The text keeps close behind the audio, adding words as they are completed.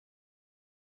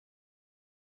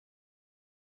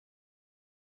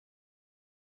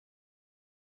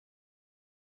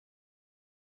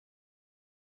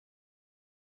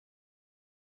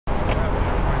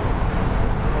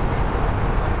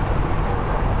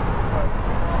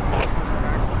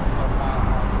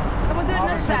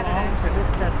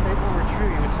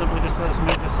simply just let us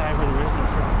meet this side where there is no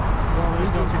traffic. Well,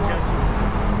 there's no congestion.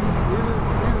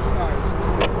 Either side,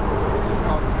 it's just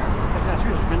causing accidents. That's not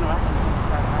true. There's been no accidents on the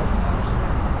side of the highway. I understand.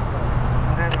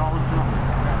 I have it all in front of me.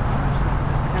 I understand.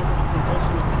 It's because of the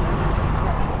congestion of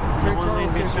the St. Charles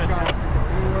says you guys can go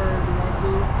anywhere you want to.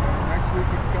 Next week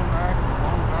you can come back as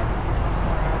long as accidents don't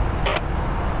start happening.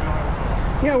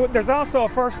 You know, there's also a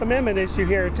First Amendment issue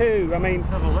here too. I mean,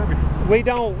 civil liberties. we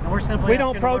don't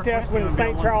protest when the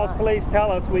St. Charles police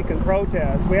tell us we can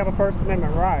protest. We have a First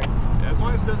Amendment right. Yeah, as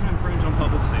long as it doesn't infringe on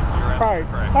public safety, you're absolutely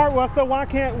correct. All right, well, so why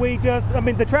can't we just, I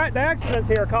mean, the accidents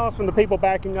here cause from the people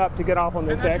backing up to get off on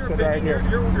this exit right here.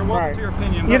 You're welcome to your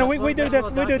opinion. You know, we do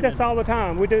this all the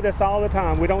time. We do this all the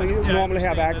time. We don't normally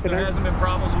have accidents. There hasn't been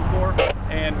problems before,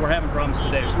 and we're having problems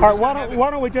today. So all right, why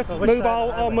don't we just move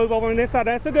over on this side?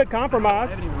 That's a good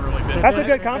compromise. That's a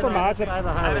good compromise. I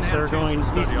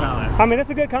mean,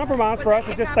 it's a good compromise for us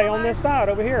to just stay on this side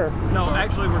over here. No,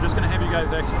 actually, we're just going to have you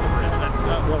guys exit the bridge. That's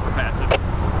Overpasses.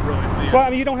 Really well, I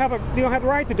mean, you don't have the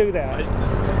right to do that.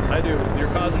 I do.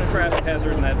 You're causing a traffic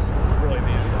hazard, and that's really the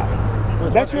end of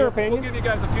it. That's your opinion. We'll give you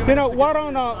guys a few minutes. You know, what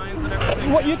on signs and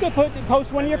everything. What you could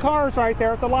post one of your cars right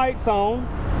there at the light zone,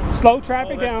 slow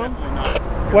traffic down. Definitely not.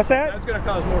 What's that? That's going to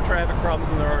cause more traffic problems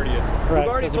than there already is. Right,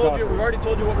 We've already told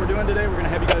you what we're doing today. We're going to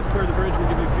have you guys clear the bridge. We'll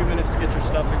give you a few minutes to get your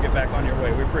stuff and get back on your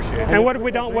way. We appreciate it. And what if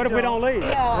we don't? What if we don't leave? No,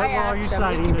 What law are you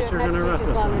citing that you're going to arrest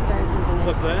us on?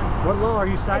 What's that? What law are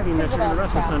you citing that you're going to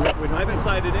arrest us on? I haven't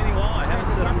cited any law. I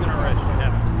haven't said I'm going to arrest you.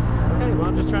 Okay, well,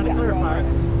 I'm just trying to clarify it.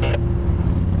 As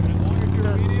long as you're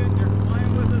obedient, you're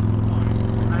complying with us, we're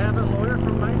fine. I have a letter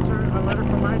from my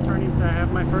attorney and say I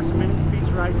have my First Amendment speech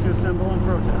right to assemble and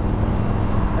protest.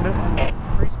 And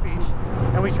free speech.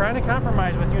 And we try to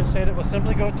compromise with you and say that we'll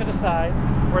simply go to the side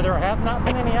where there have not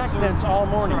been any accidents all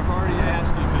morning. I've already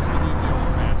asked you just to leave the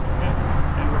overpass, okay?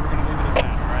 And we're going to leave it at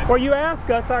that, all right? Well, you ask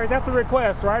us. Sorry, that's a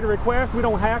request, right? A request. We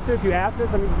don't have to if you ask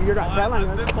us. I mean, you're not telling us.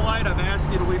 I've been polite. I've asked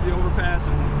you to leave the overpass,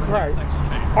 and right. things will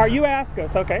change. Or you ask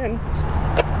us, okay? And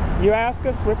you ask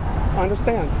us, we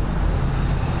understand.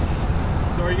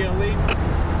 So are you going to leave?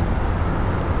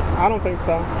 I don't think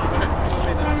so.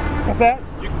 Okay. What's that?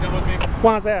 You can come with me.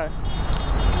 Why is that?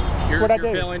 You're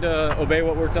failing to obey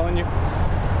what we're telling you?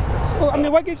 Well, I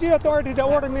mean, what gives you authority to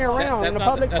order me around on the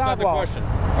public sidewalk? That's not the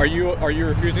question. Are you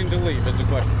refusing to leave is the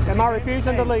question. Am I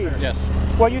refusing to leave? Yes.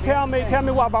 Well, you tell me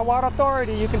what, by what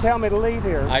authority you can tell me to leave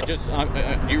here? Do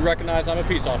you recognize I'm a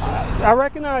peace officer? I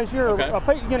recognize you're okay.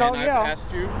 you know, and I've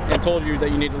asked you and told you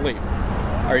that you need to leave.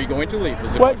 Are you going to leave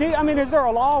is the question. I mean, is there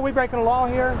a law? Are we breaking a law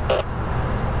here?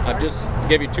 I just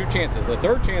gave you 2 chances. The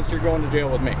third chance, you're going to jail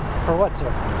with me. For what,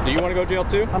 sir? Do you want to go to jail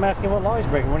too? I'm asking what law he's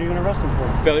breaking. What are you going to arrest him for?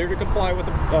 Failure to comply with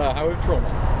the highway patrol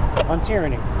law. On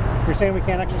tyranny. You're saying we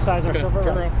can't exercise our civil rights?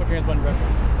 Turn around, put your hands behind your back.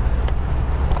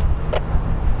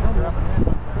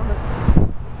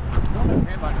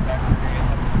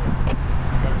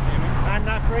 I'm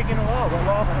not breaking a law. What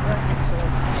law am I breaking, sir?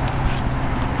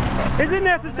 Is it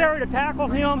necessary to tackle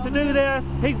him to do this?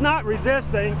 He's not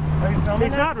resisting. Are you filming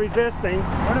He's not resisting.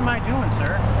 What am I doing,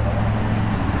 sir?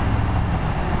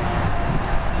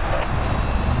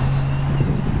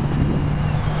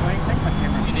 Why you take my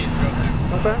camera? He needs to go too.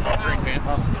 What's that? Drink pants.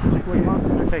 What do you want?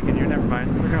 They're taking you. Never mind.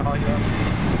 We're going to haul you up.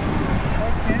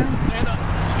 Stand up.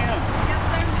 Yes,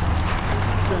 sir.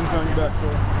 Ken's on your back,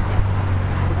 sir.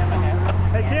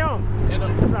 Hey, Kim. Stand up.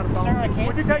 It's not a problem. Sir, I can't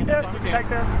Would you take stand this? up. Would you take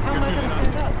this? How am I going to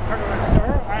stand up? Sir,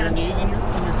 Your knees and your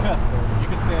chest. You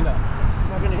can stand up.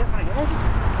 Am I going to hit my head?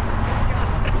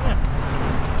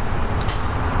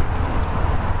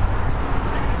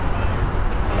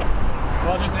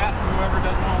 Well, just ask whoever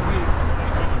doesn't want to leave.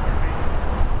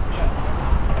 Yeah.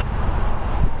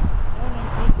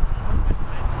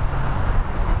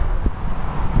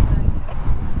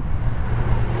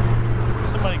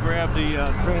 Somebody grab the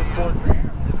transport. I'd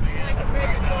like to make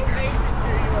a donation to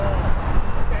you.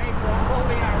 Okay, for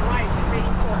holding our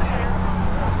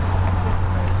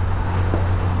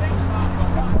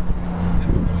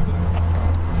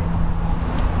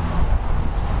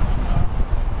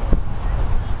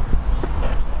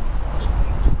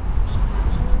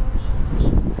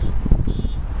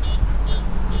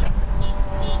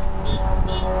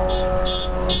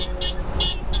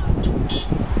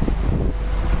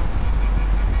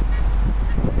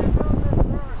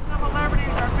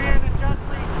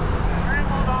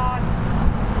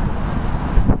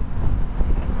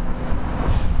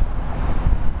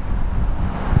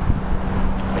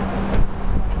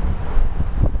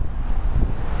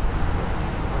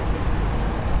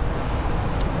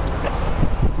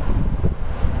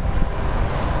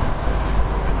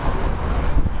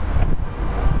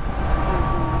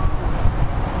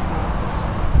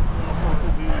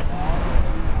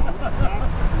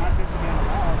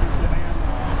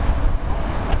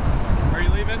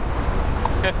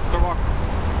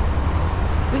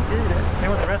This is this. They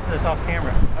want the rest of this off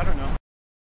camera. I don't know.